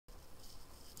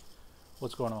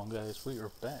What's going on, guys? We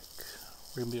are back.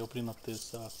 We're gonna be opening up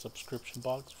this subscription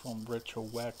box from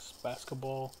Retrowax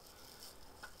Basketball.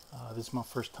 This is my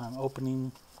first time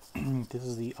opening. This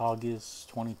is the August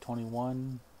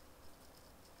 2021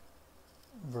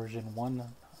 version 1,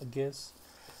 I guess.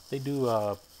 They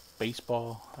do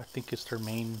baseball. I think it's their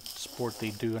main sport they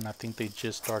do, and I think they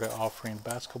just started offering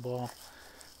basketball.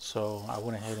 So I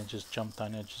went ahead and just jumped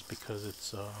on it just because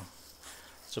it's a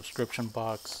subscription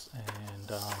box,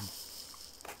 and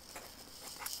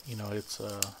it's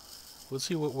we'll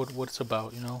see what it's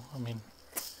about. I mean,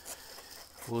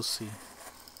 we'll see.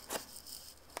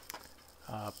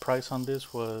 Price on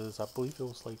this was, I believe it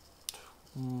was like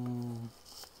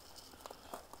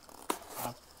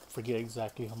I forget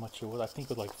exactly how much it was. I think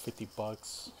it was like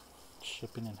 $50,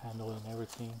 shipping and handling and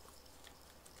everything.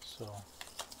 So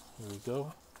here we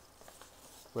go.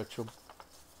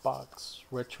 Retrowax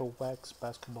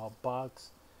basketball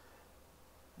box,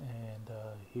 and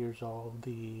here's all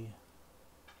the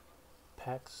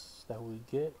packs that we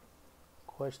get.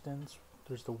 Questions,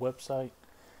 there's the website,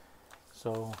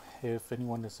 so if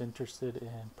anyone is interested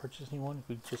in purchasing one, you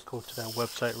could just go to that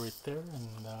website right there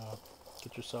and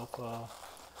get yourself a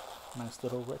nice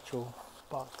little retro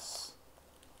box.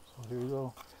 So here you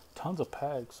go. Tons of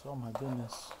packs. Oh my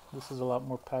goodness, this is a lot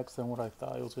more packs than what I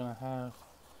thought it was gonna have.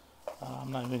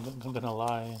 I'm not even gonna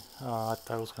lie, I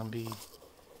thought it was gonna be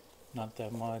not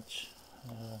that much.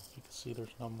 You can see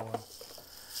there's no more.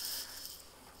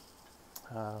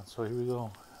 So here we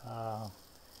go.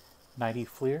 90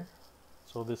 Fleer.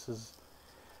 So this is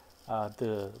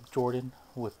the Jordan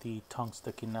with the tongue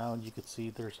sticking out. You can see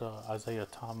there's Isaiah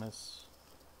Thomas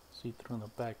see through in the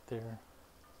back there.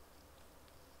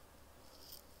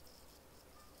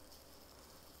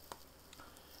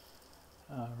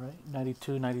 Alright,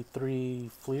 92, 93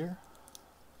 Fleer.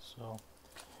 So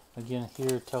again,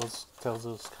 here it tells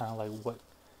us kind of like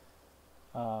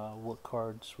what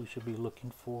cards we should be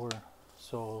looking for.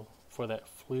 So for that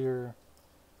Fleer,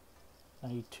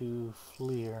 92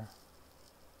 Fleer,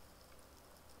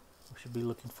 we should be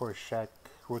looking for a Shaq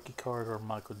rookie card or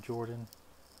Michael Jordan.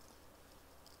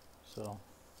 So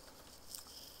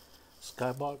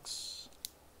Skybox,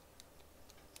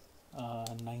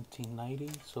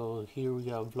 1990. So here we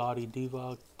got Vlade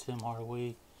Divac, Tim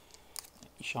Hardaway,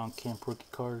 Sean Kemp rookie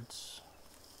cards.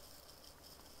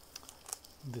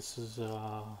 This is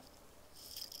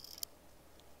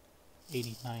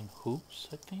 89 Hoops,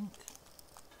 I think.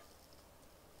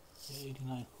 Yeah,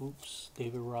 89 Hoops.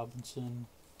 David Robinson,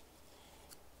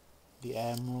 the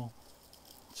Admiral,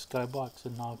 Skybox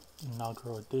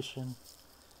inaugural edition.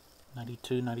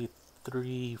 92,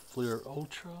 93 Fleer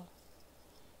Ultra.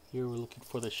 Here we're looking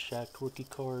for the Shaq rookie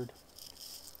card.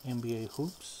 NBA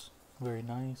Hoops, very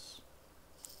nice.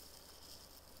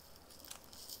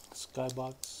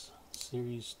 Skybox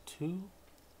Series 2.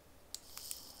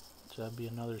 So that'd be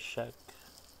another Shaq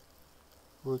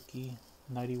rookie.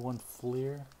 91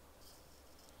 Fleer.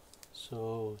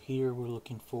 So here we're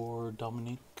looking for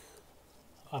Dikembe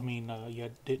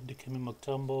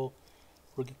Mutombo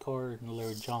rookie card and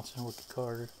Larry Johnson rookie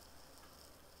card.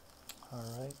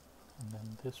 Alright, and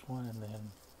then this one, and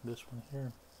then this one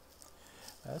here.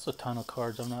 That's a ton of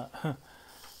cards. I'm not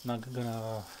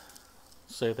gonna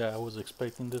say that I was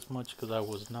expecting this much, because I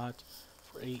was not.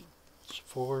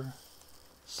 For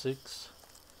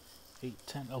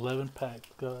 11 packs,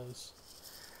 guys.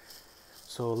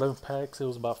 So 11 packs, it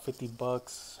was about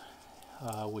 $50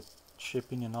 with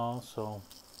shipping and all. So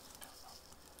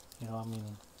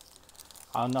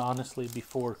honestly,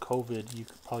 before COVID, you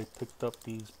could probably picked up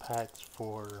these packs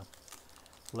for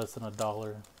less than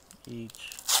 $1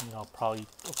 each. Probably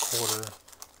a quarter,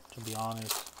 to be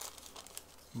honest.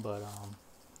 But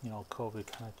COVID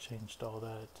kind of changed all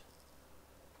that.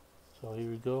 So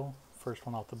here we go. First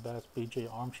one off the bat, B.J.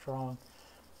 Armstrong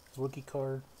rookie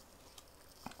card.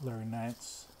 Larry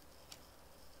Nance,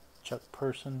 Chuck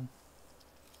Person,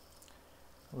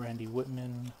 Randy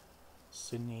Whitman,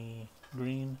 Sidney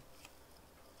Green,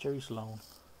 Jerry Sloan,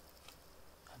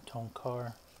 Antone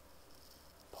Carr,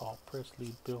 Paul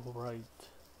Presley, Bill Wright,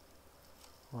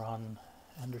 Ron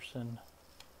Anderson,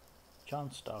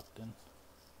 John Stockton,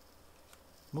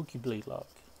 Mookie Blaylock,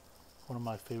 one of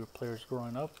my favorite players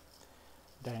growing up,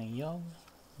 Danny Young,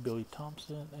 Billy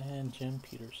Thompson, and Jim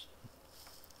Peterson.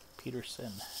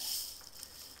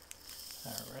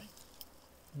 Alright,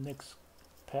 next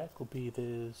pack will be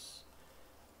this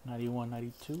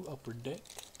 91-92 Upper Deck,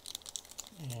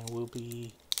 and we'll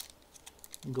be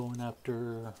going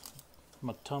after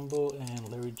Mutombo and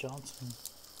Larry Johnson.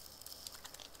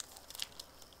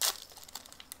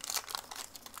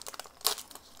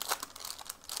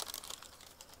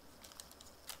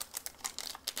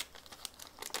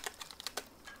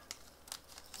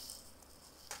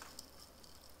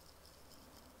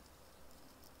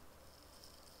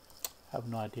 have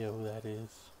no idea who that is.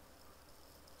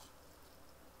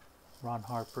 Ron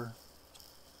Harper.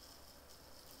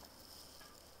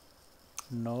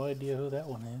 No idea who that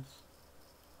one is.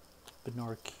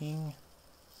 Bernard King.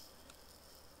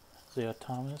 Isaiah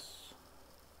Thomas.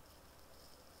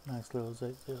 Nice little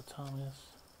Isaiah Thomas.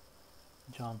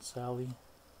 John Sally.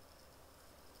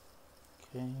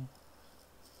 Okay.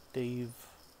 Dave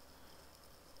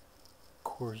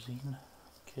Corzine.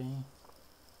 Okay.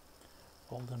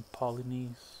 Alden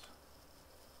Polynice.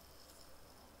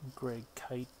 Greg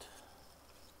Kite.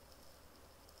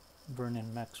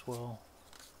 Vernon Maxwell.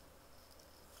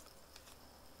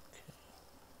 Okay.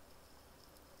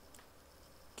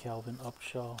 Calvin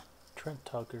Upshaw. Trent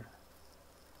Tucker.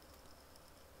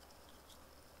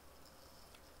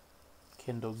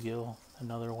 Kendall Gill,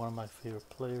 another one of my favorite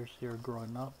players here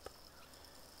growing up.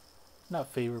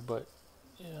 Not favorite, but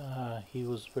he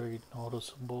was very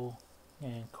noticeable.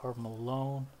 And Karl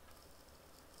Malone,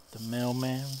 the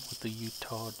mailman with the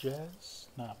Utah Jazz,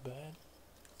 not bad.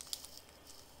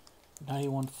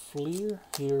 91 Fleer,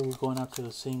 here we're going after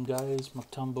the same guys,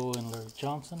 Mutombo and Larry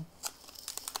Johnson.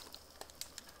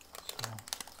 So,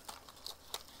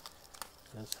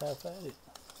 let's have at it.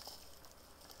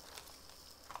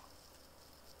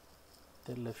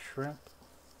 Deadlift Shrimp,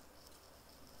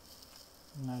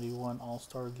 91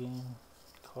 All-Star Game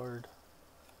card,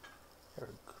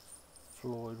 Eric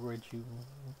Floyd, Reggie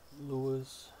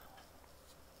Lewis,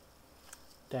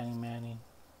 Danny Manning,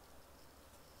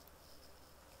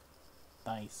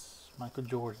 nice, Michael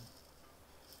Jordan.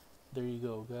 There you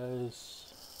go,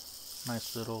 guys.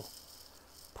 Nice little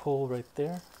pull right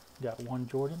there. Got one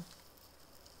Jordan.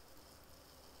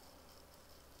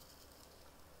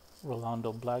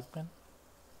 Rolando Blackman.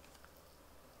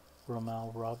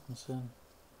 Romel Robinson,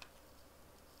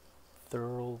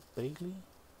 Thurl Bailey,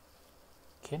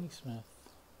 Kenny Smith,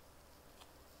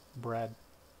 Brad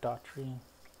Daughtry,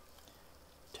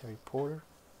 Terry Porter,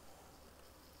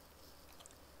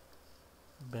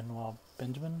 Benoit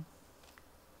Benjamin,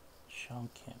 Sean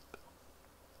Kemp.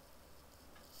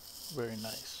 Very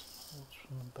nice. What's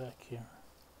from the back here?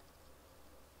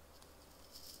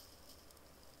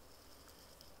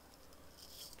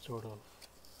 Sort of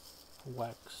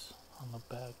wax on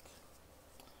the back.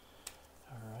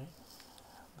 Alright,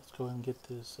 let's go ahead and get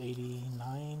this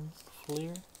 89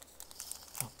 Fleer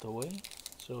out the way.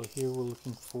 So here we're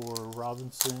looking for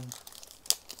Robinson,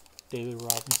 David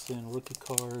Robinson rookie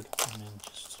card, and then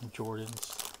just some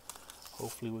Jordans.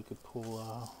 Hopefully we could pull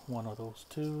one of those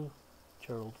two.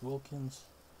 Gerald Wilkins,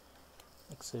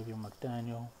 Xavier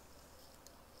McDaniel,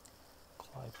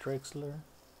 Clyde Drexler,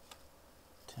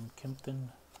 Tim Kempton,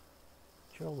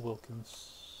 Gerald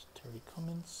Wilkins, Terry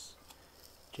Cummins,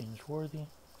 James Worthy,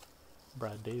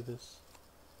 Brad Davis,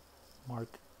 Mark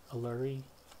Alluri,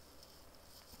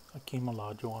 Akeem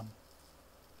Olajuwon,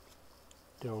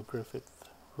 Daryl Griffith,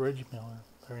 Reggie Miller,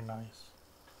 very nice,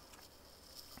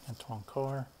 Antoine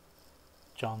Carr,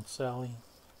 John Sally,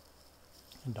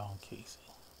 and Don Casey.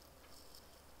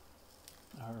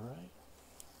 Alright.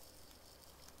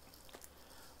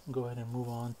 Go ahead and move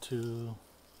on to,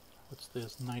 what's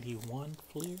this, 91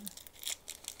 Fleer.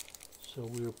 So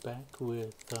we're back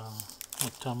with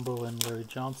Mutombo and Larry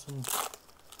Johnson.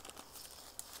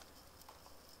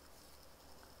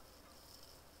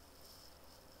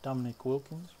 Dominic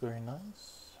Wilkins, very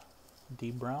nice.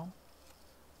 D. Brown,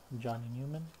 Johnny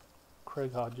Newman,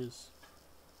 Craig Hodges,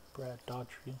 Brad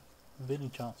Daughtry,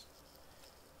 Vinnie Johnson,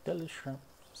 Deadlift Shrimp,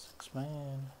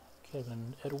 6-Man,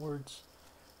 Kevin Edwards,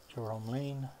 Jerome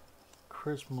Lane,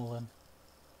 Chris Mullen,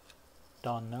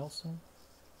 Don Nelson,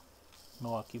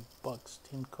 Milwaukee Bucks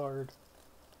team card,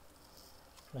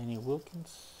 Laney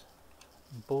Wilkins,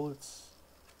 Bullets,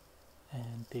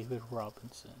 and David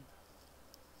Robinson.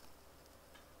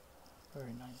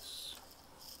 Very nice.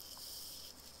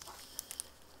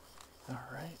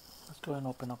 Alright, let's go ahead and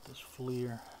open up this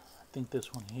Fleer. I think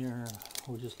this one here,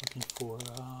 we're just looking for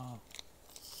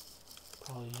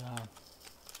probably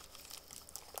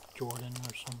Jordan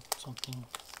or something.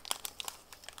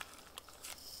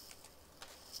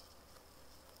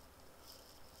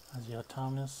 Isaiah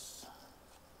Thomas,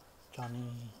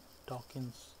 Johnny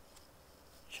Dawkins,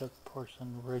 Chuck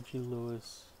Parson, Reggie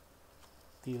Lewis,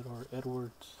 Theodore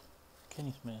Edwards,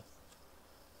 Kenny Smith,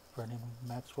 Vernon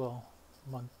Maxwell,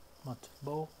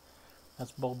 Mutombo,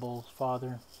 that's Bobo's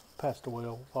father, passed away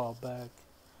a while back,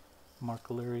 Mark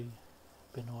Alluri,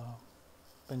 Benoit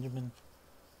Benjamin,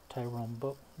 Tyrone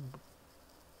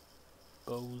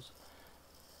Bowes,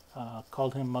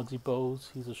 called him Muggsy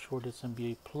Bogues. He's the shortest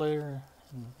NBA player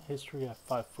in history at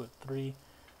 5'3".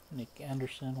 Nick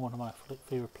Anderson, one of my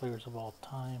favorite players of all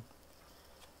time.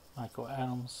 Michael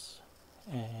Adams,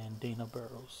 and Dana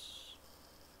Barros.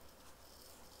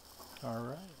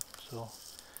 Alright, so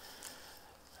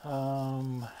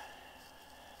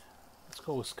let's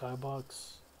go with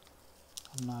Skybox.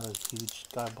 I'm not a huge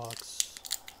Skybox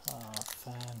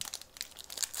fan.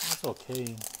 It's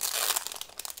okay.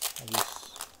 I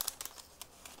just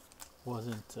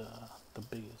wasn't the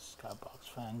biggest Skybox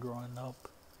fan growing up.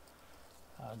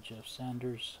 Jeff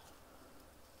Sanders,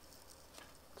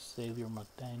 Xavier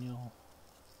McDaniel,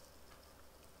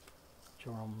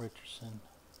 Jerome Richardson,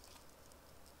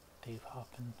 Dave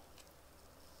Hocken,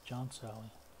 John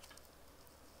Sally,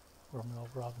 Romeo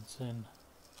Robinson,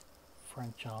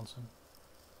 Frank Johnson,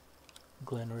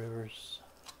 Glenn Rivers,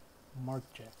 Mark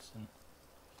Jackson,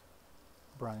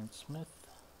 Brian Smith,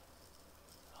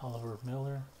 Oliver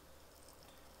Miller,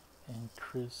 and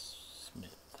Chris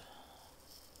Smith.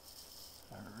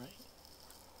 Alright.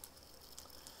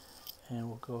 And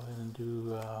we'll go ahead and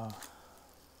do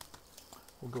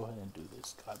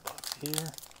this skybox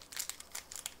here.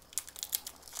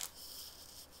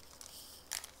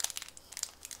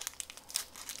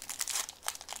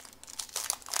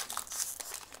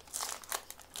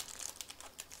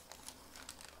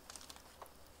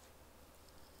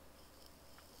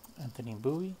 Anthony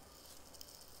Bowie,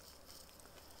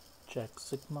 Jack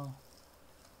Sigma,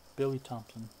 Billy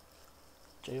Thompson,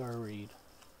 J.R. Reed,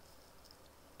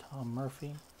 Tom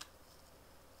Murphy,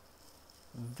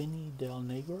 Vinny Del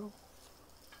Negro,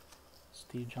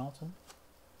 Steve Johnson,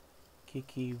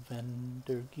 Kiki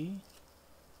Vandergee,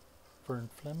 Vern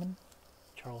Fleming,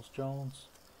 Charles Jones,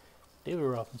 David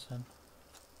Robinson,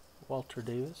 Walter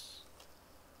Davis,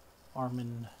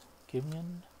 Armin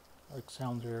Gimian,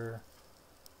 Alexander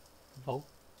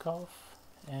Volkov,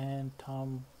 and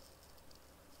Tom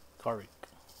Karik.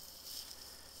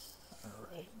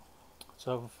 Alright,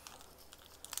 so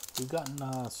we've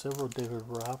gotten several David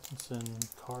Robinson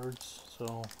cards,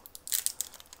 so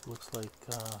it looks like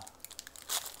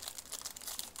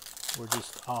we're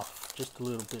just off just a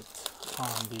little bit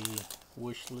on the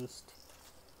wish list.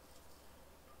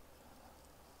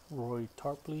 Roy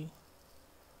Tarpley,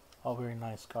 all very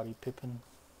nice. Scottie Pippen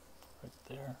right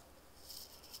there.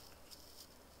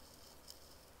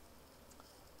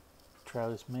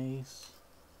 Travis Mays,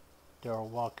 Darrell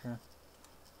Walker,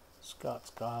 Scott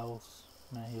Skiles,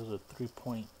 man, he was a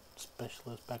three-point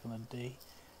specialist back in the day.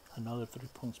 Another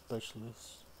three-point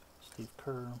specialist, Steve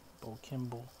Kerr, Bo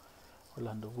Kimball,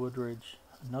 Orlando Woodridge,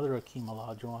 another Akeem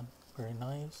Olajuwon, very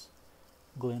nice.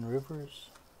 Glenn Rivers,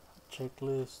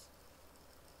 checklist,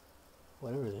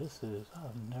 whatever this is,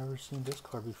 I've never seen this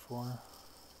card before.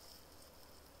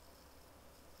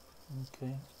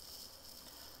 Okay.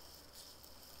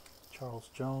 Charles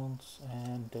Jones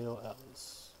and Dale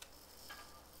Ellis.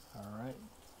 Alright,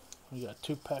 we got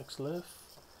 2 packs left.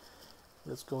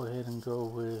 Let's go ahead and go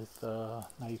with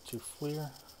 92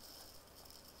 Fleer.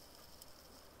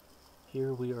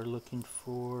 Here we are looking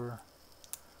for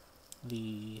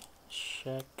the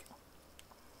Shaq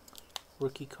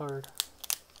rookie card.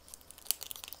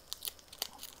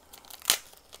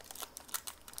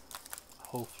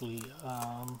 Hopefully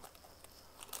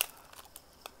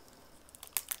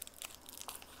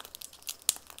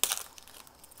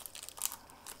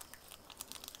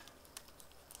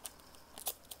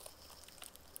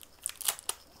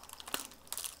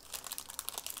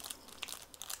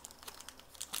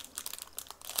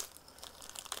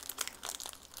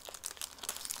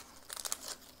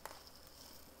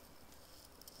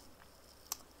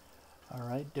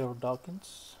Alright, Daryl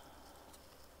Dawkins.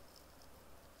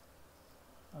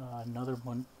 Another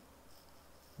one,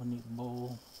 Monique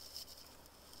Bowl.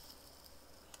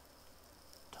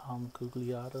 Tom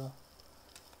Gugliotta.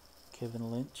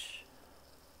 Kevin Lynch.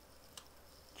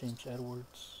 James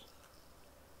Edwards.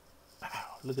 Wow,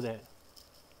 look at that.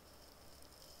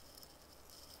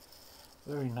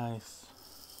 Very nice.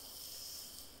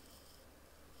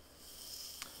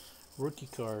 Rookie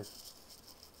card.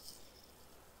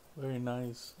 Very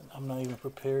nice. I'm not even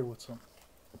prepared with some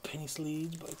penny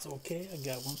sleeves, but it's okay. I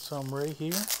got some right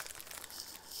here,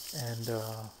 and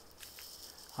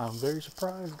I'm very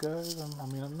surprised, guys. I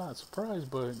mean, I'm not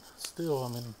surprised, but still, I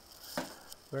mean,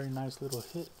 very nice little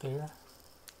hit there.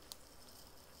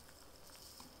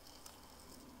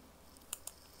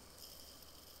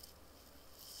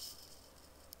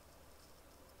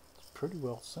 It's pretty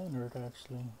well centered,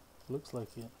 actually. Looks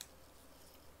like it.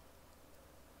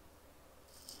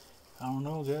 I don't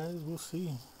know, guys. We'll see.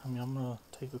 I mean, I'm gonna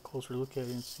take a closer look at it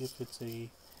and see if it's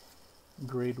a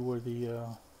grade-worthy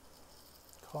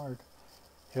card.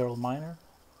 Harold Miner,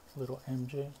 little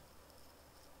MJ,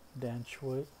 Dan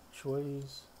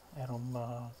Schweiz, Adam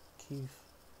Keefe,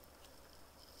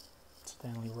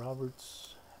 Stanley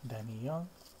Roberts, Danny Young,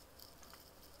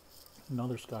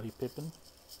 another Scottie Pippen,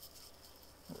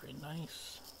 very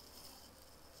nice,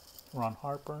 Ron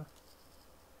Harper,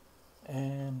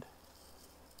 and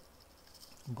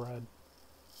Brad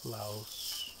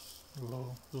Lowe's.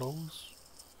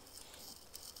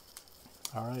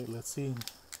 Alright, let's see.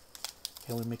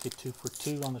 Can we make it 2 for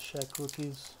 2 on the Shaq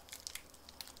rookies?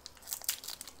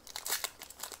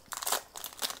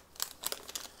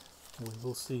 We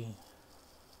will see.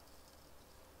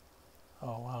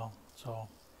 Oh wow, so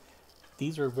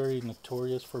these are very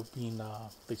notorious for being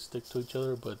they stick to each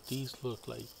other, but these look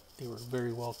like they were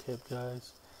very well kept,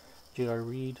 guys. J.R.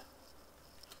 Reed,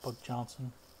 Buck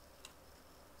Johnson,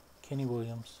 Kenny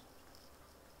Williams,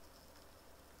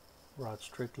 Rod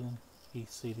Strickland. You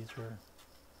see these are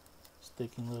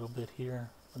sticking a little bit here,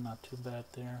 but not too bad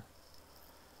there.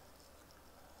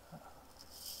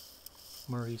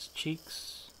 Maurice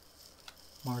Cheeks,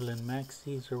 Marlon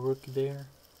Maxey is a rookie there.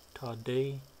 Todd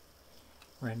Day,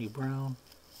 Randy Brown.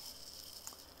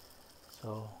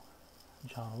 So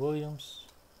John Williams,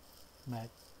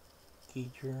 Matt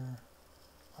Geiger,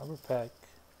 Robert Pack,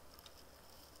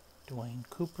 Dwayne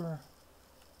Cooper,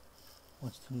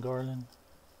 Winston Garland,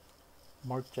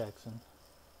 Mark Jackson,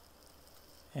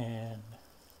 and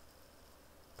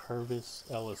Purvis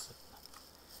Ellison.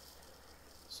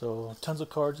 So tons of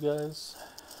cards, guys.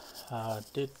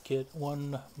 Did get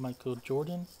one Michael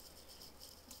Jordan,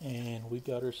 and we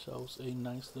got ourselves a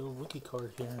nice little rookie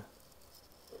card here.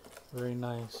 Very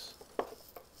nice.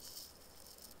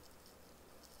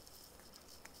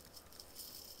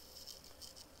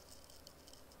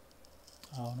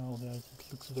 I don't know, guys,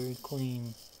 it looks very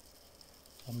clean.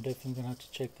 I'm definitely gonna have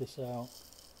to check this out.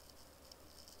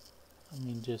 I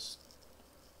mean, just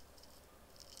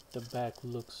the back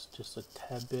looks just a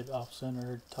tad bit off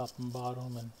center, top and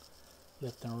bottom and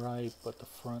left and right, but the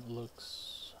front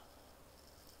looks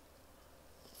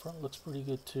pretty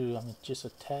good too. I mean, just a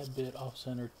tad bit off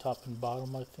center, top and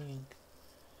bottom, I think,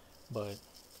 but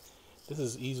this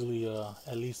is easily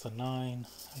at least a 9,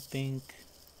 I think,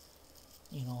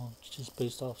 you know, just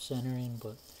based off centering,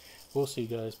 but we'll see,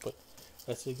 guys. But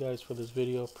that's it, guys, for this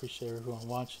video. Appreciate everyone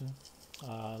watching.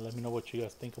 Let me know what you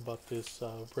guys think about this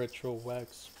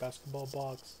Retrowax basketball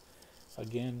box.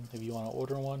 Again, if you want to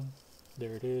order one,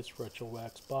 there it is,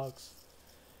 Retrowax box.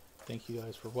 Thank you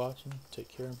guys for watching. Take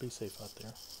care and be safe out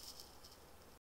there.